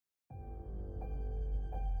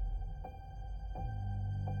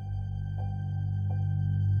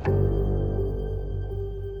Hi,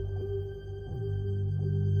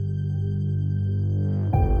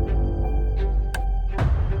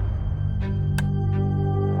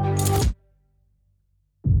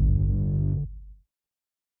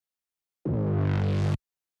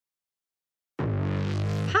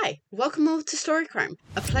 welcome all to Story Crime,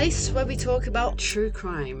 a place where we talk about true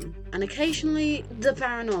crime and occasionally the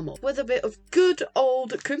paranormal with a bit of good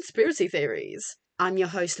old conspiracy theories. I'm your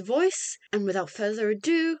host, Voice, and without further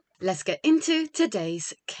ado, let's get into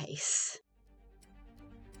today's case.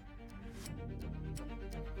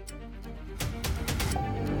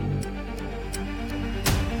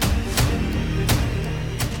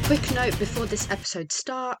 Quick note before this episode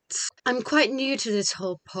starts. I'm quite new to this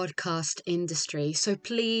whole podcast industry, so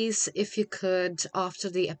please, if you could, after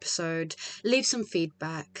the episode, leave some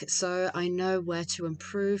feedback so I know where to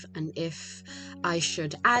improve and if I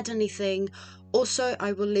should add anything. Also,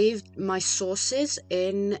 I will leave my sources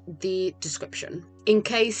in the description in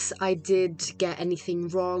case I did get anything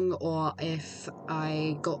wrong or if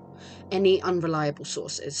I got any unreliable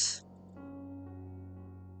sources.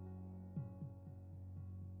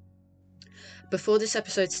 Before this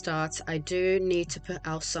episode starts, I do need to put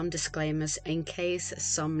out some disclaimers in case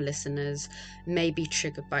some listeners may be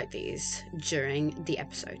triggered by these during the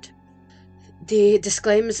episode. The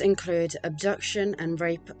disclaimers include abduction and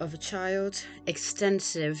rape of a child,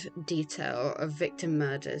 extensive detail of victim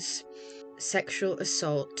murders, sexual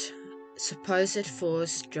assault, supposed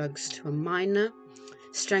forced drugs to a minor,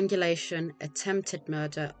 strangulation, attempted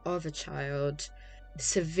murder of a child,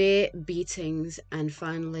 severe beatings, and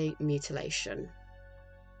finally mutilation.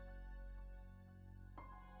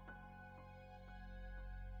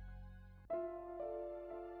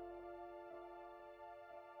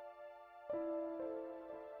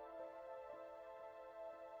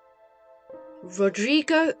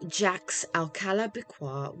 Rodrigo Jacques Alcala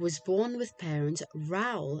Biquar was born with parents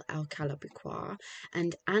Raul Alcala Biquar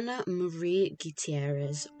and Ana Marie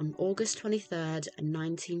Gutierrez on August 23,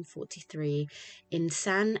 1943, in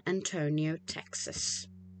San Antonio, Texas.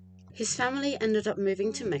 His family ended up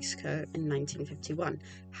moving to Mexico in 1951.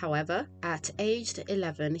 However, at age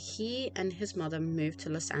 11, he and his mother moved to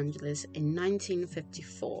Los Angeles in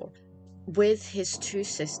 1954 with his two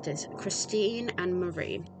sisters, Christine and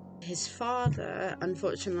Marie. His father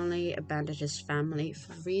unfortunately abandoned his family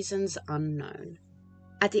for reasons unknown.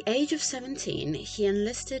 At the age of 17, he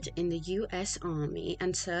enlisted in the US Army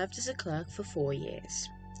and served as a clerk for 4 years.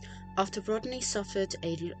 After Rodney suffered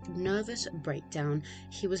a nervous breakdown,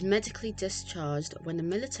 he was medically discharged when the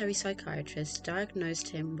military psychiatrist diagnosed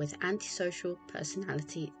him with antisocial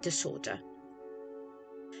personality disorder.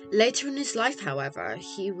 Later in his life, however,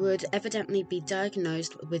 he would evidently be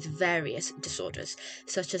diagnosed with various disorders,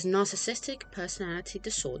 such as narcissistic personality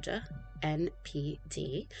disorder,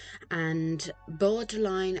 NPD, and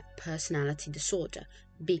borderline personality disorder,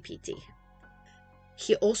 BPD.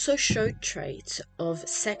 He also showed traits of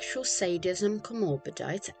sexual sadism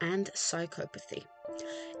comorbidite and psychopathy.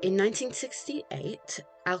 In 1968,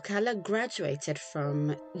 Alcala graduated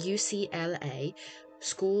from UCLA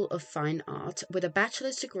School of Fine Art with a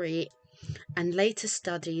bachelor's degree and later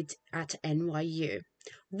studied at NYU,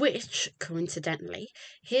 which, coincidentally,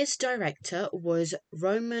 his director was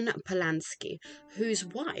Roman Polanski, whose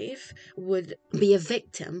wife would be a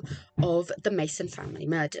victim of the Mason family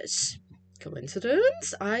murders.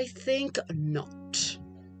 Coincidence? I think not.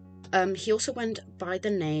 He also went by the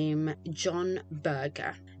name John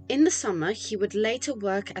Berger. In the summer, he would later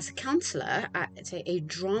work as a counselor at a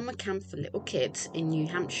drama camp for little kids in New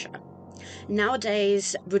Hampshire.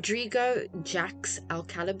 Nowadays, Rodrigo Jacques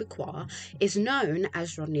Alcala Biquar is known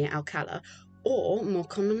as Rodney Alcala, or more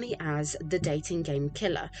commonly as the dating game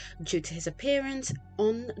killer, due to his appearance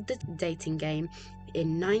on the dating game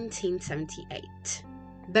in 1978.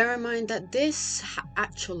 Bear in mind that this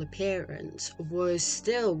actual appearance was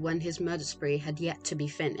still when his murder spree had yet to be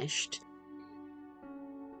finished.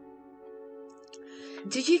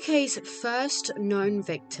 DGK's first known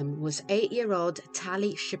victim was 8-year-old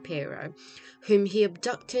Tali Shapiro, whom he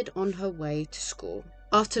abducted on her way to school.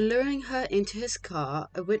 After luring her into his car,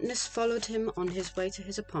 a witness followed him on his way to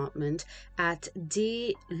his apartment at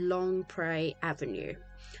De Longpre Avenue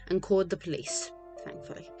and called the police,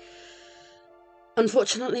 thankfully.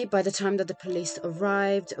 Unfortunately, by the time that the police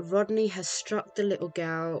arrived, Rodney has struck the little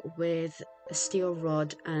girl with a steel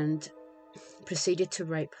rod and proceeded to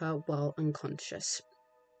rape her while unconscious.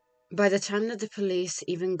 By the time that the police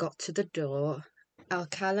even got to the door,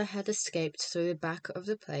 Alcala had escaped through the back of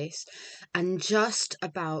the place and just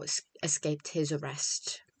about escaped his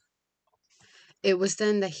arrest. It was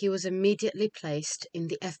then that he was immediately placed in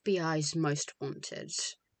the FBI's Most Wanted.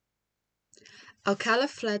 Alcala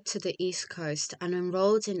fled to the East Coast and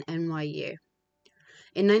enrolled in NYU.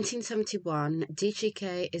 In 1971,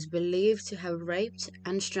 DGK is believed to have raped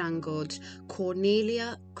and strangled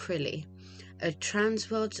Cornelia Crilly, a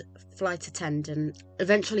Transworld flight attendant,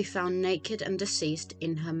 eventually found naked and deceased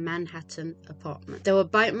in her Manhattan apartment. There were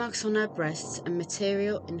bite marks on her breasts and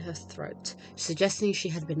material in her throat, suggesting she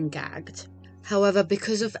had been gagged. However,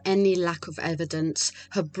 because of any lack of evidence,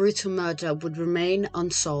 her brutal murder would remain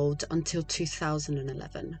unsolved until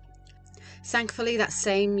 2011. Thankfully, that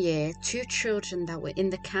same year, 2 children that were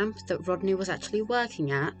in the camp that Rodney was actually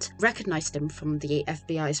working at recognized him from the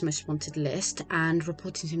FBI's most wanted list and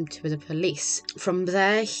reported him to the police. From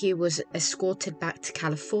there, he was escorted back to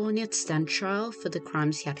California to stand trial for the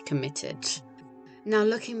crimes he had committed. Now,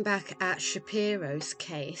 looking back at Shapiro's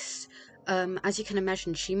case, as you can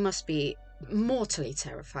imagine, she must be mortally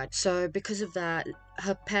terrified. So because of that,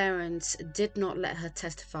 her parents did not let her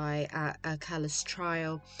testify at Alcala's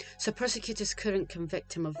trial, so prosecutors couldn't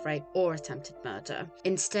convict him of rape or attempted murder.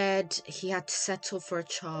 Instead, he had to settle for a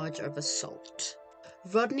charge of assault.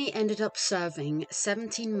 Rodney ended up serving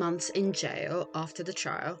 17 months in jail after the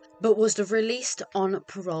trial, but was released on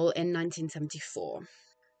parole in 1974.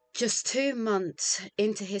 Just 2 months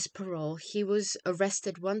into his parole, he was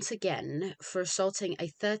arrested once again for assaulting a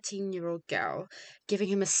 13-year-old girl, giving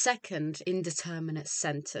him a second indeterminate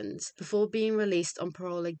sentence before being released on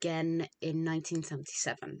parole again in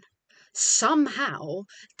 1977. Somehow,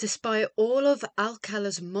 despite all of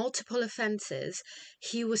Alcala's multiple offences,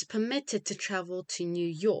 he was permitted to travel to New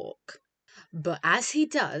York. But as he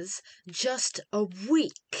does, just a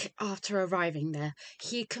week after arriving there,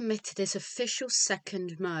 he committed his official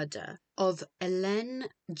second murder of Ellen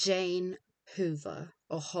Jane Hoover,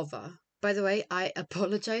 or Hover. By the way, I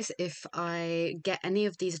apologize if I get any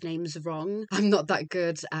of these names wrong. I'm not that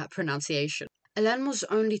good at pronunciation. Ellen was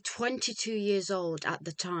only 22 years old at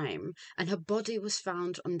the time, and her body was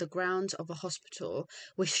found on the grounds of a hospital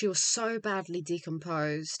where she was so badly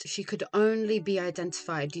decomposed she could only be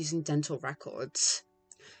identified using dental records.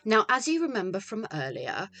 Now, as you remember from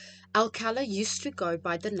earlier, Alcala used to go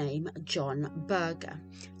by the name John Berger.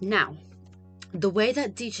 Now, the way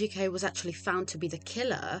that DGK was actually found to be the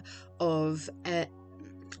killer of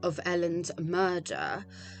Ellen's murder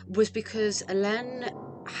was because Ellen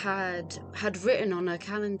had written on her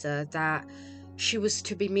calendar that she was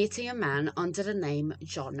to be meeting a man under the name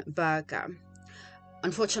John Berger.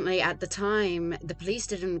 Unfortunately, at the time, the police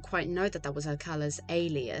didn't quite know that was Alcala's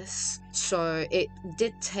alias, so it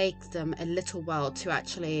did take them a little while to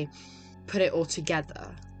actually put it all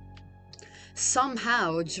together.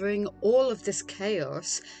 Somehow, during all of this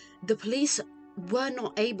chaos, the police were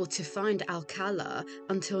not able to find Alcala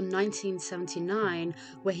until 1979,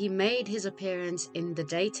 where he made his appearance in The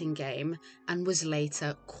Dating Game and was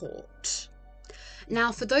later caught.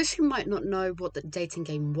 Now, for those who might not know what The Dating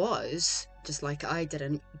Game was, just like I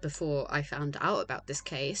didn't before I found out about this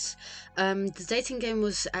case, The Dating Game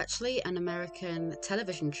was actually an American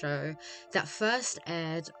television show that first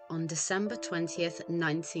aired on December 20th,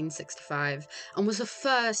 1965, and was the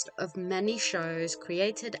first of many shows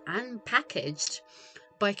created and packaged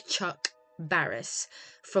by Chuck Barris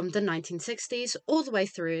from the 1960s all the way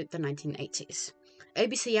through the 1980s.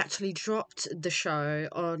 ABC actually dropped the show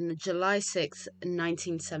on July 6th,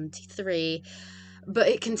 1973, but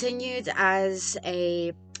it continued as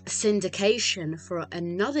a syndication for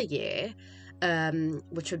another year,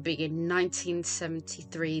 which would be in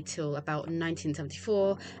 1973 till about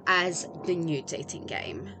 1974, as The New Dating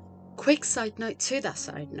Game. Quick side note to that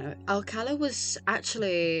side note, Alcala was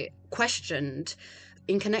actually questioned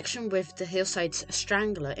in connection with the Hillside's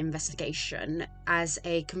Strangler investigation as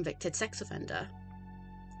a convicted sex offender.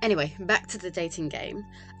 Anyway, back to The Dating Game.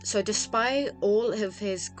 So despite all of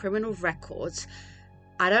his criminal records,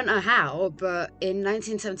 I don't know how, but in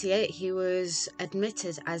 1978 he was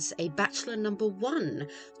admitted as a bachelor number 1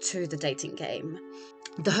 to The Dating Game.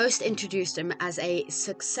 The host introduced him as a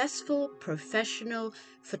successful professional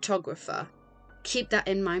photographer. Keep that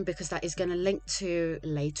in mind because that is going to link to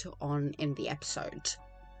later on in the episode.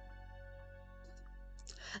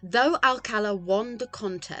 Though Alcala won the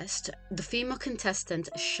contest, the female contestant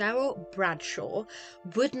Cheryl Bradshaw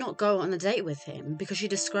would not go on a date with him because she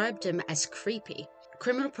described him as creepy.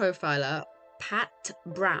 Criminal profiler Pat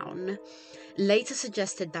Brown later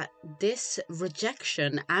suggested that this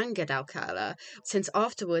rejection angered Alcala, since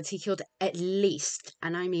afterwards he killed at least,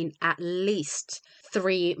 and I mean at least,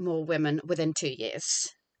 3 more women within 2 years.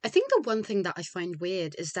 I think the one thing that I find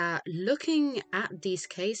weird is that looking at these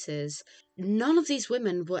cases, none of these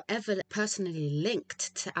women were ever personally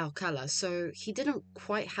linked to Alcala, so he didn't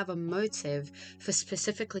quite have a motive for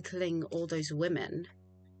specifically killing all those women.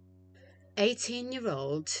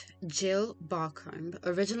 18-year-old Jill Barcombe,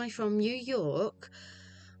 originally from New York,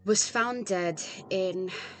 was found dead in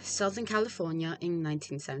Southern California in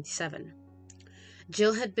 1977.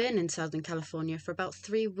 Jill had been in Southern California for about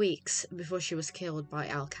 3 weeks before she was killed by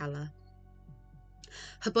Alcala.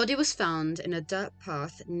 Her body was found in a dirt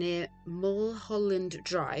path near Mulholland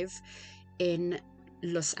Drive in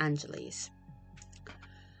Los Angeles.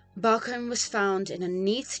 Barcombe was found in a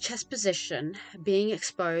neat chest position, being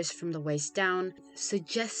exposed from the waist down,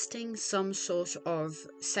 suggesting some sort of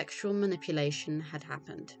sexual manipulation had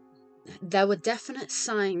happened. There were definite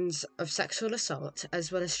signs of sexual assault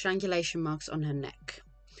as well as strangulation marks on her neck.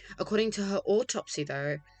 According to her autopsy,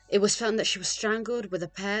 though, it was found that she was strangled with a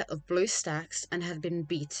pair of blue stacks and had been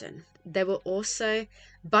beaten. There were also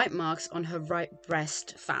bite marks on her right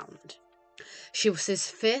breast found. She was his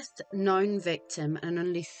 5th known victim and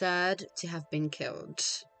only 3rd to have been killed.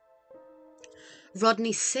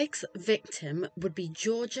 Rodney's 6th victim would be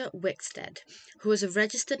Georgia Wickstead, who was a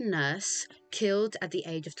registered nurse killed at the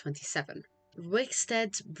age of 27.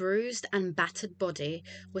 Wickstead's bruised and battered body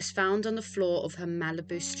was found on the floor of her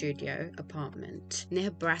Malibu studio apartment near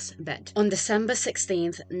her brass bed on December 16,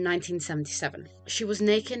 1977. She was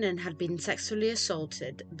naked and had been sexually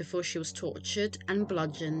assaulted before she was tortured and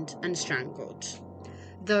bludgeoned and strangled.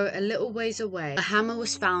 Though a little ways away, a hammer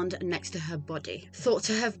was found next to her body, thought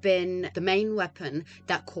to have been the main weapon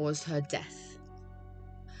that caused her death.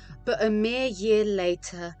 But a mere year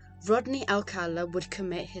later, Rodney Alcala would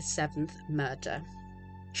commit his 7th murder.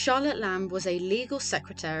 Charlotte Lamb was a legal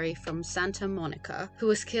secretary from Santa Monica who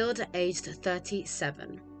was killed at age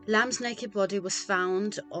 37. Lamb's naked body was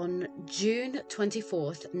found on June 24,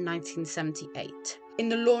 1978, in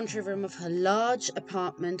the laundry room of her large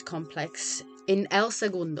apartment complex in El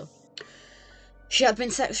Segundo. She had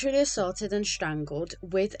been sexually assaulted and strangled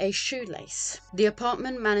with a shoelace. The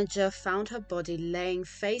apartment manager found her body laying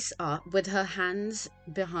face up with her hands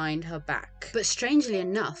behind her back. But strangely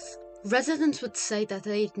enough, residents would say that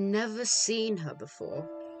they'd never seen her before,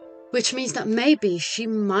 which means that maybe she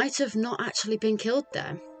might have not actually been killed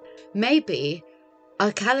there. Maybe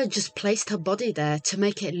Alcala just placed her body there to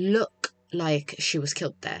make it look like she was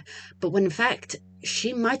killed there, but when in fact,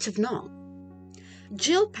 she might have not.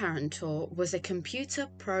 Jill Parental was a computer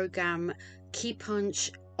program key punch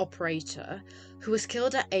operator who was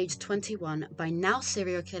killed at age 21 by now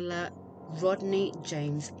serial killer Rodney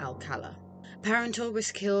James Alcala. Parental was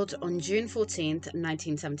killed on June 14,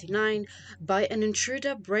 1979 by an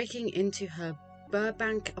intruder breaking into her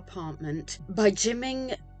Burbank apartment by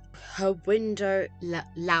jamming her window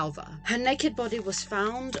louver. Her naked body was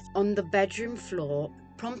found on the bedroom floor,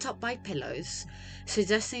 propped up by pillows,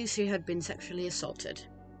 suggesting she had been sexually assaulted.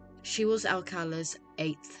 She was Alcala's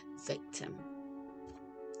 8th victim.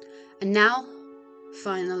 And now,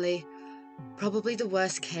 finally, probably the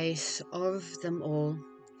worst case of them all,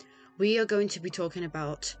 we are going to be talking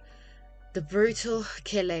about the brutal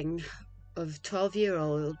killing of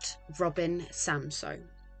 12-year-old Robin Samso.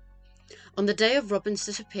 On the day of Robin's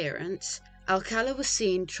disappearance, Alcala was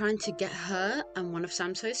seen trying to get her and one of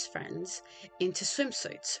Samso's friends into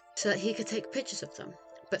swimsuits so that he could take pictures of them,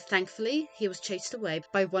 but thankfully he was chased away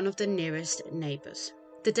by one of the nearest neighbors.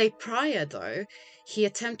 The day prior, though, he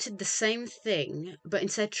attempted the same thing, but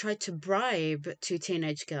instead tried to bribe 2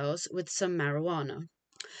 teenage girls with some marijuana.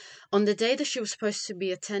 On the day that she was supposed to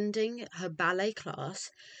be attending her ballet class,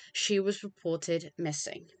 she was reported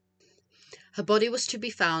missing. Her body was to be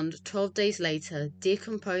found 12 days later,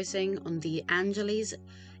 decomposing on the Angeles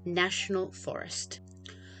National Forest.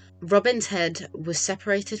 Robin's head was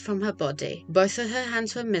separated from her body, both of her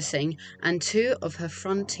hands were missing, and 2 of her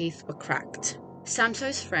front teeth were cracked.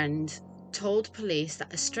 Samso's friend told police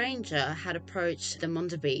that a stranger had approached them on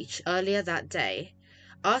the beach earlier that day,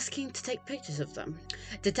 asking to take pictures of them.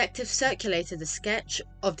 Detectives circulated a sketch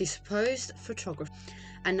of the supposed photographer,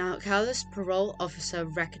 and Alcala's parole officer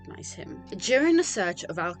recognized him. During the search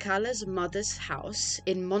of Alcala's mother's house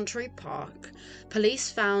in Monterey Park,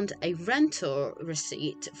 police found a rental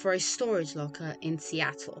receipt for a storage locker in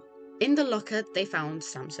Seattle. In the locker, they found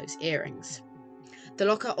Samso's earrings. The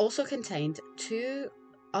locker also contained 2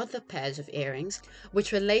 other pairs of earrings,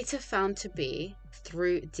 which were later found to be,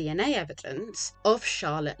 through DNA evidence, of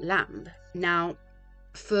Charlotte Lamb. Now,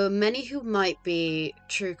 for many who might be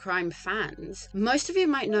true crime fans, most of you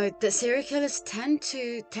might know that serial killers tend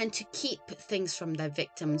to keep things from their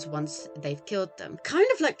victims once they've killed them. Kind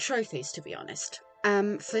of like trophies, to be honest.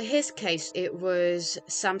 For his case, it was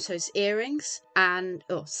Samso's and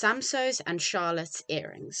Charlotte's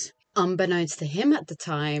earrings. Unbeknownst to him at the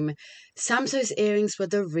time, Samso's earrings were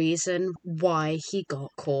the reason why he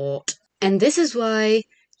got caught. And this is why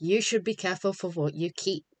you should be careful for what you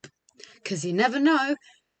keep, because you never know,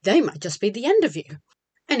 they might just be the end of you.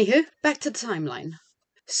 Anywho, back to the timeline.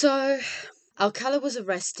 So, Alcala was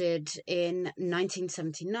arrested in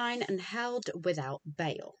 1979 and held without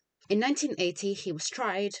bail. In 1980, he was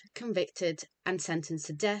tried, convicted, and sentenced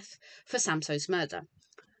to death for Samso's murder.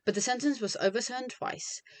 But the sentence was overturned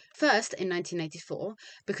twice. First, in 1984,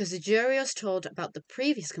 because the jury was told about the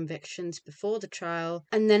previous convictions before the trial,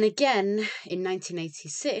 and then again in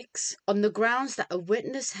 1986, on the grounds that a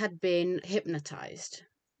witness had been hypnotized,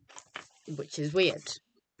 which is weird.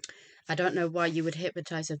 I don't know why you would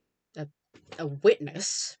hypnotize a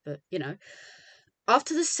witness, but you know.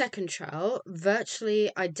 After the second trial,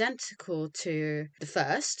 virtually identical to the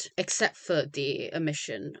first, except for the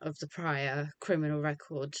omission of the prior criminal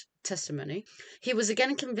record testimony, he was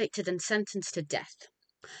again convicted and sentenced to death.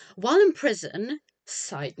 While in prison,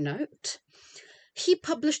 side note, he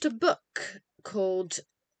published a book called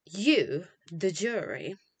You, the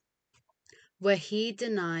Jury, where he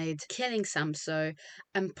denied killing Samso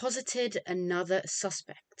and posited another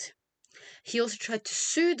suspect. He also tried to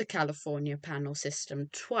sue the California panel system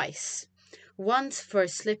twice. Once for a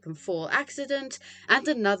slip and fall accident, and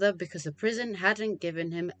another because the prison hadn't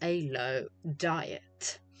given him a low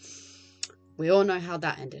diet. We all know how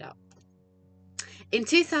that ended up. In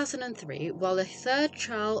 2003, while a third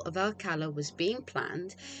trial of Alcala was being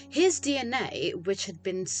planned, his DNA, which had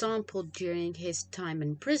been sampled during his time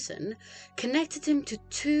in prison, connected him to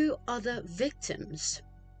 2 other victims.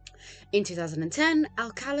 In 2010,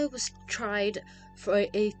 Alcala was tried for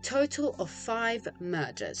a total of 5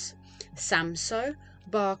 murders: Samso,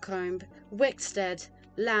 Barcombe, Wickstead,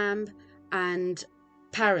 Lamb, and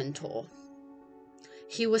Parentor.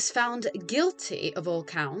 He was found guilty of all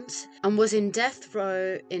counts and was in death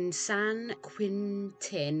row in San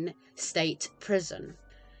Quentin State Prison.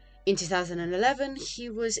 In 2011,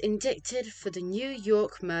 he was indicted for the New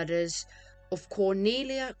York murders of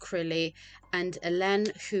Cornelia Crilly and Ellen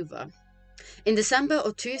Hoover. In December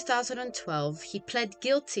of 2012, he pled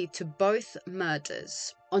guilty to both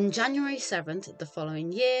murders. On January 7th the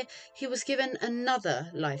following year, he was given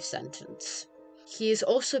another life sentence. He is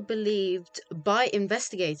also believed by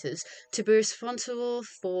investigators to be responsible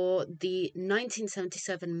for the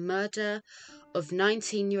 1977 murder of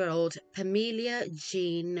 19-year-old Pamelia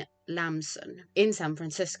Jean Lamson in San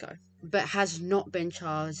Francisco, but has not been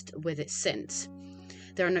charged with it since.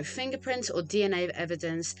 There are no fingerprints or DNA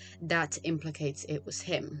evidence that implicates it was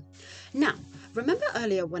him. Now, remember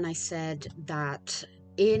earlier when I said that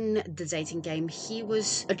in the dating game he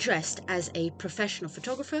was addressed as a professional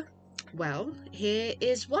photographer? Well, here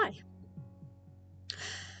is why.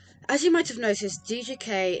 As you might have noticed,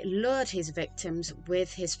 DGK lured his victims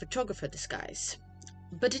with his photographer disguise.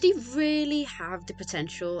 But did he really have the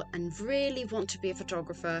potential and really want to be a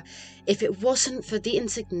photographer if it wasn't for the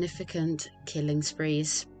insignificant killing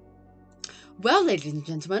sprees? Well, ladies and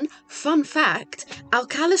gentlemen, fun fact,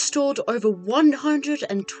 Alcala stored over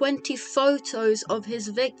 120 photos of his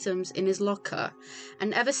victims in his locker,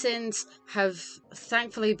 and ever since have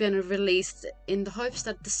thankfully been released in the hopes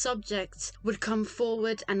that the subjects would come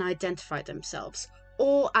forward and identify themselves,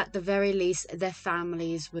 or at the very least their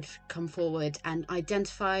families would come forward and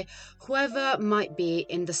identify whoever might be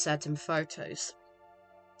in the certain photos.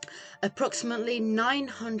 Approximately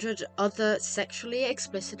 900 other sexually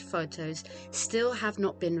explicit photos still have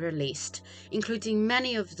not been released, including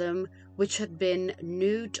many of them which had been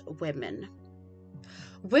nude women.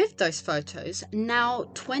 With those photos, now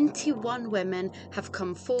 21 women have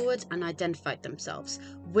come forward and identified themselves,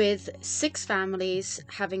 with 6 families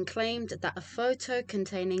having claimed that a photo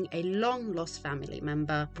containing a long-lost family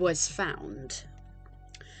member was found.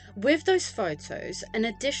 With those photos, an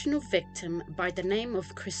additional victim by the name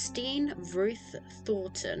of Christine Ruth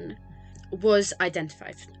Thornton was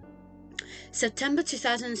identified. September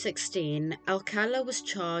 2016, Alcala was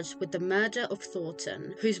charged with the murder of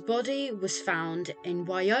Thornton, whose body was found in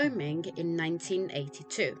Wyoming in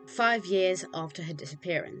 1982, 5 years after her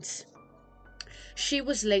disappearance. She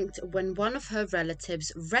was linked when one of her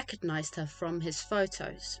relatives recognized her from his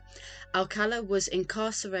photos. Alcala was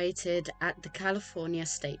incarcerated at the California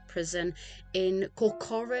State Prison in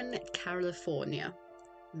Corcoran, California.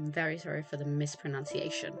 I'm very sorry for the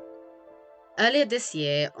mispronunciation. Earlier this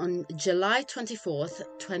year, on July 24th,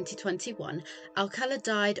 2021, Alcala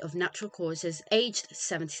died of natural causes, aged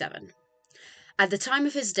 77. At the time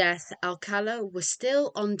of his death, Alcala was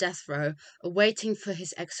still on death row, awaiting for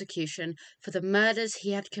his execution for the murders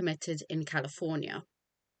he had committed in California.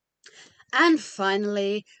 And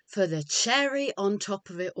finally, for the cherry on top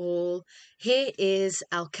of it all, here is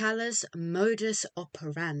Alcala's modus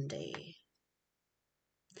operandi.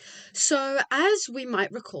 So, as we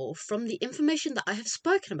might recall from the information that I have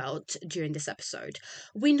spoken about during this episode,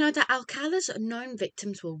 we know that Alcala's known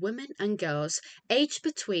victims were women and girls aged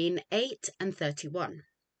between 8 and 31.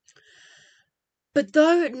 But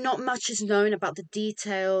though not much is known about the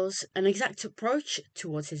details and exact approach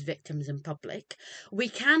towards his victims in public, we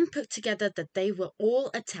can put together that they were all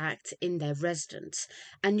attacked in their residence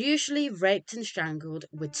and usually raped and strangled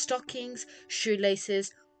with stockings,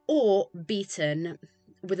 shoelaces, or beaten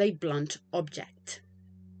with a blunt object.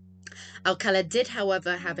 Alcala did,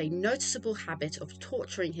 however, have a noticeable habit of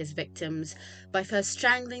torturing his victims by first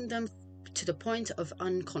strangling them to the point of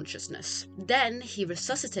unconsciousness. Then he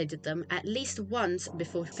resuscitated them at least once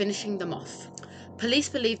before finishing them off. Police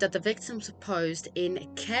believe that the victims were posed in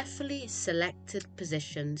carefully selected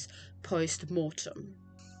positions post-mortem.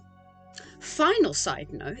 Final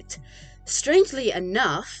side note, strangely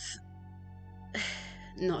enough,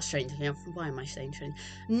 not strangely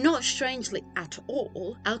at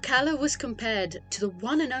all, Alcala was compared to the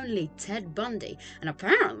one and only Ted Bundy, and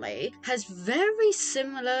apparently has very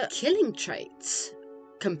similar killing traits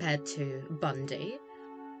compared to Bundy.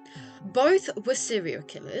 Both were serial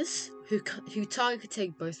killers who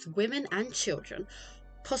targeted both women and children,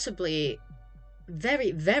 possibly,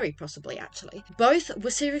 very, very possibly actually. Both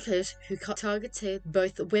were serial killers who targeted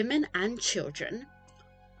both women and children,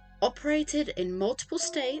 operated in multiple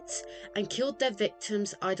states, and killed their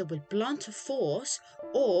victims either with blunt force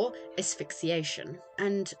or asphyxiation.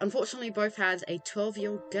 And unfortunately, both had a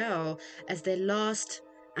 12-year-old girl as their last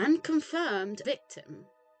and confirmed victim.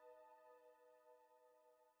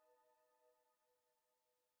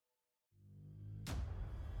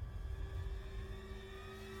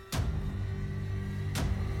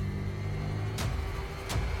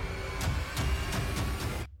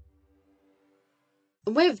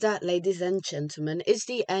 With that, ladies and gentlemen, is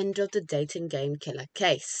the end of the dating game killer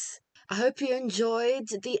case. I hope you enjoyed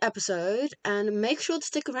the episode, and make sure to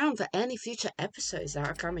stick around for any future episodes that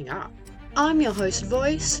are coming up. I'm your host,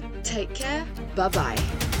 Voice. Take care.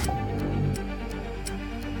 Bye-bye.